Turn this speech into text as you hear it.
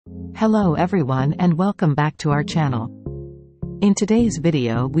Hello everyone and welcome back to our channel. In today's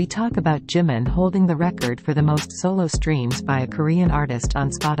video we talk about Jimin holding the record for the most solo streams by a Korean artist on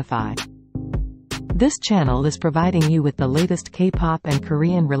Spotify. This channel is providing you with the latest K-pop and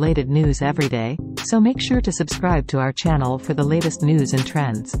Korean related news every day, so make sure to subscribe to our channel for the latest news and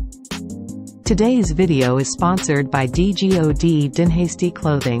trends. Today's video is sponsored by DGOD Dinhasty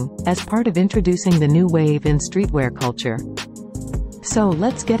Clothing, as part of introducing the new wave in streetwear culture. So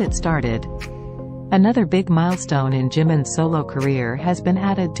let's get it started. Another big milestone in Jimin's solo career has been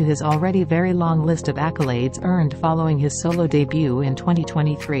added to his already very long list of accolades earned following his solo debut in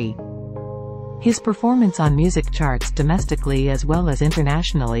 2023. His performance on music charts domestically as well as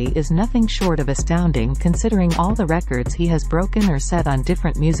internationally is nothing short of astounding, considering all the records he has broken or set on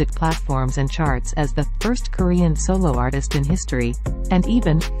different music platforms and charts as the first Korean solo artist in history, and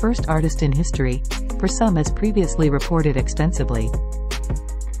even first artist in history, for some, as previously reported extensively.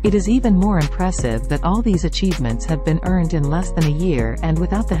 It is even more impressive that all these achievements have been earned in less than a year and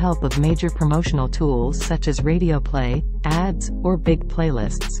without the help of major promotional tools such as radio play, ads, or big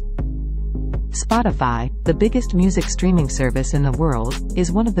playlists. Spotify, the biggest music streaming service in the world,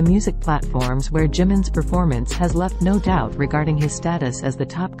 is one of the music platforms where Jimin's performance has left no doubt regarding his status as the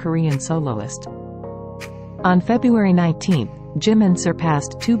top Korean soloist. On February 19th, Jimin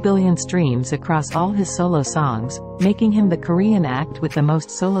surpassed 2 billion streams across all his solo songs, making him the Korean act with the most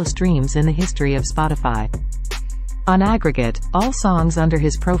solo streams in the history of Spotify. On aggregate, all songs under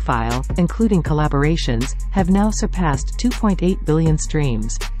his profile, including collaborations, have now surpassed 2.8 billion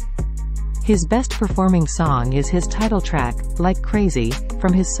streams. His best-performing song is his title track, Like Crazy,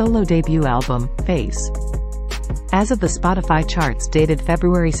 from his solo debut album, Face. As of the Spotify charts dated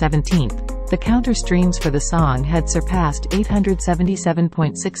February 17th, the counter streams for the song had surpassed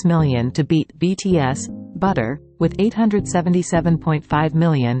 877.6 million to beat BTS, Butter, with 877.5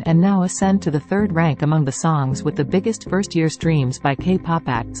 million, and now ascend to the third rank among the songs with the biggest first-year streams by K-pop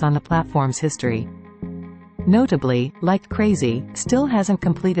acts on the platform's history. Notably, Like Crazy still hasn't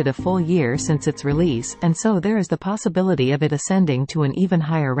completed a full year since its release, and so there is the possibility of it ascending to an even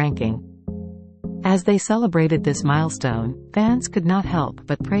higher ranking. As they celebrated this milestone, fans could not help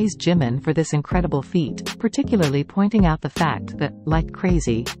but praise Jimin for this incredible feat, particularly pointing out the fact that Like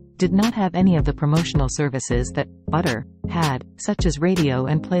Crazy did not have any of the promotional services that Butter had, such as radio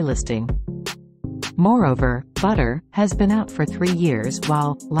and playlisting. Moreover, Butter has been out for 3 years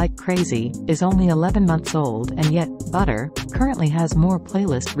while Like Crazy is only 11 months old, and yet Butter currently has more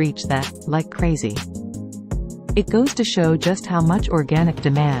playlist reach than Like Crazy. It goes to show just how much organic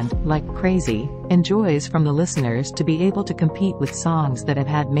demand Like Crazy enjoys from the listeners to be able to compete with songs that have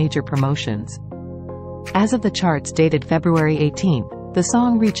had major promotions. As of the charts dated February 18th, the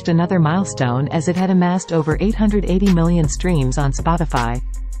song reached another milestone as it had amassed over 880 million streams on Spotify,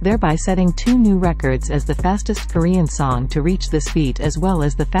 thereby setting 2 new records as the fastest Korean song to reach this feat as well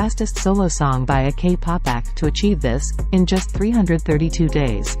as the fastest solo song by a K-pop act to achieve this, in just 332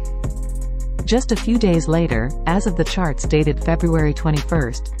 days. Just a few days later, as of the charts dated February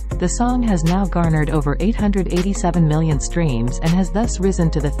 21st, the song has now garnered over 887 million streams and has thus risen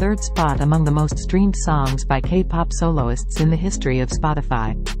to the 3rd spot among the most streamed songs by K-pop soloists in the history of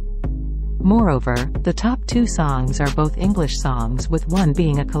Spotify. Moreover, the top 2 songs are both English songs, with one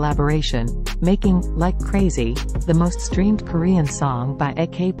being a collaboration, making Like Crazy the most streamed Korean song by a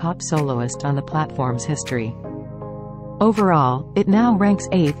K-pop soloist on the platform's history. Overall, it now ranks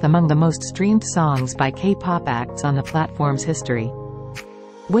 8th among the most streamed songs by K-pop acts on the platform's history.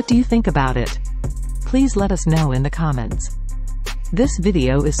 What do you think about it? Please let us know in the comments. This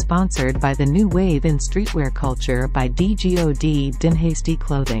video is sponsored by the new wave in streetwear culture by DGOD Dinhasty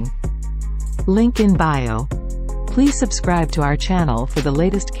Clothing. Link in bio. Please subscribe to our channel for the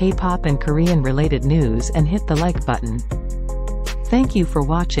latest K-pop and Korean related news and hit the like button. Thank you for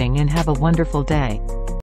watching and have a wonderful day.